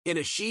In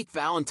a chic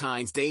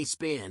Valentine's Day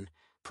spin,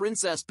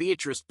 Princess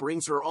Beatrice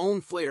brings her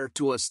own flair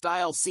to a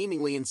style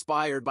seemingly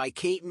inspired by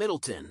Kate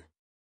Middleton.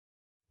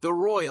 The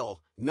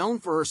royal, known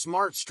for her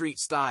smart street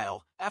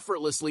style,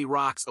 effortlessly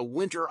rocks a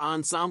winter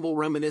ensemble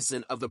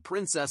reminiscent of the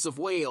Princess of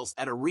Wales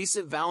at a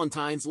recent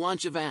Valentine's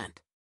lunch event.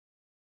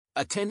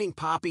 Attending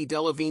Poppy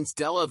Delavigne's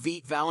Della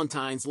Vite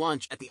Valentine's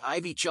lunch at the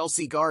Ivy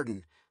Chelsea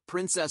Garden,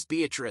 Princess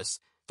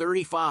Beatrice,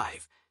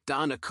 35,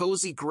 donned a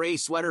cozy gray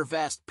sweater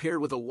vest paired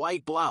with a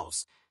white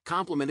blouse,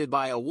 complemented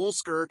by a wool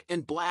skirt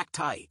and black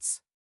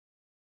tights.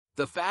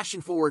 The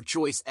fashion-forward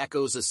choice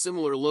echoes a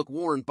similar look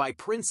worn by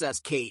Princess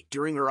Kate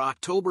during her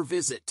October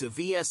visit to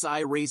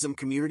VSI Raysum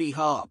Community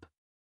Hub.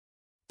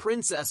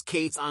 Princess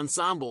Kate's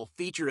ensemble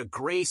featured a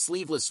gray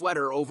sleeveless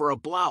sweater over a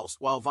blouse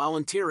while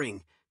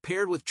volunteering,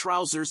 paired with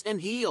trousers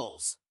and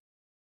heels.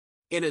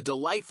 In a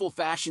delightful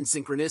fashion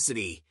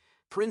synchronicity,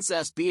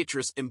 Princess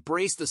Beatrice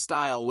embraced the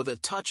style with a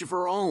touch of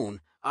her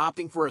own,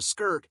 opting for a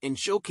skirt and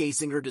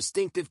showcasing her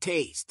distinctive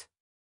taste.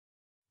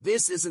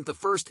 This isn't the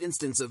first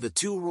instance of the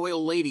two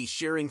royal ladies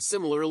sharing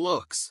similar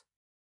looks.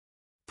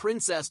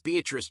 Princess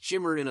Beatrice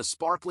shimmered in a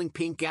sparkling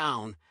pink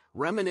gown,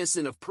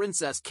 reminiscent of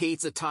Princess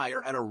Kate's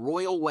attire at a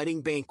royal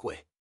wedding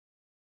banquet.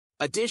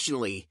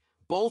 Additionally,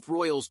 both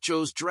royals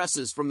chose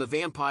dresses from The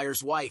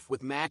Vampire's Wife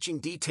with matching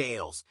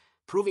details,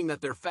 proving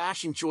that their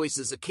fashion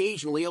choices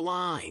occasionally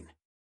align.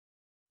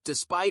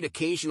 Despite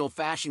occasional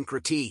fashion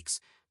critiques,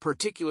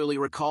 particularly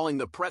recalling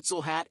the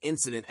pretzel hat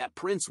incident at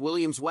Prince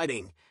William's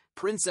wedding,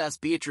 Princess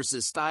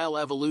Beatrice's style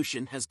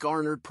evolution has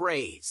garnered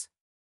praise.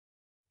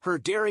 Her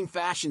daring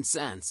fashion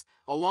sense,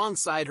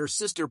 alongside her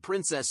sister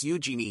Princess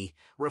Eugenie,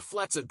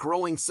 reflects a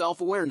growing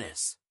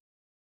self-awareness.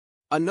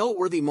 A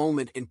noteworthy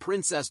moment in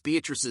Princess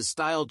Beatrice's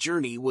style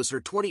journey was her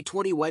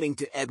 2020 wedding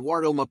to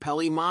Edoardo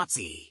Mapelli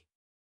Mazzi.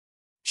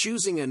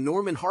 Choosing a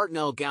Norman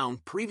Hartnell gown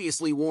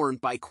previously worn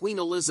by Queen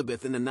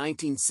Elizabeth in the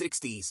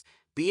 1960s,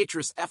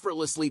 Beatrice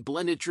effortlessly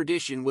blended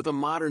tradition with a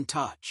modern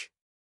touch.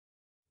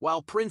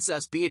 While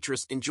Princess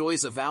Beatrice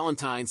enjoys a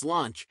Valentine's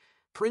lunch,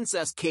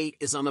 Princess Kate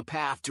is on the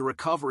path to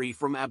recovery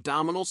from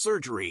abdominal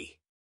surgery.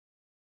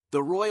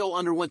 The royal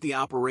underwent the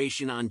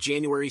operation on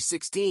January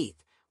 16,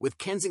 with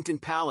Kensington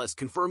Palace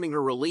confirming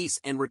her release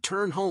and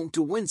return home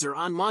to Windsor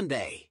on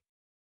Monday.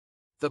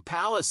 The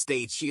palace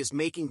states she is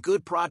making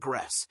good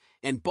progress,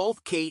 and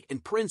both Kate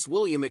and Prince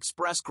William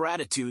express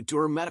gratitude to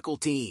her medical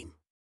team.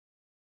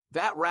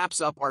 That wraps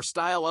up our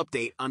style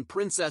update on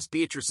Princess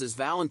Beatrice's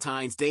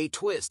Valentine's Day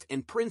twist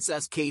and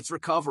Princess Kate's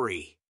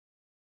recovery.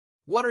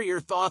 What are your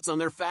thoughts on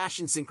their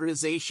fashion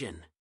synchronization?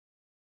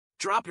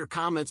 Drop your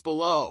comments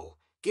below,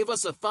 give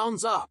us a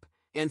thumbs up,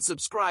 and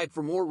subscribe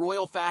for more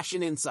royal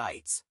fashion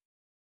insights.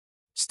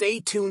 Stay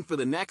tuned for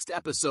the next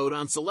episode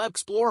on Celeb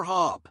Explore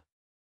Hub.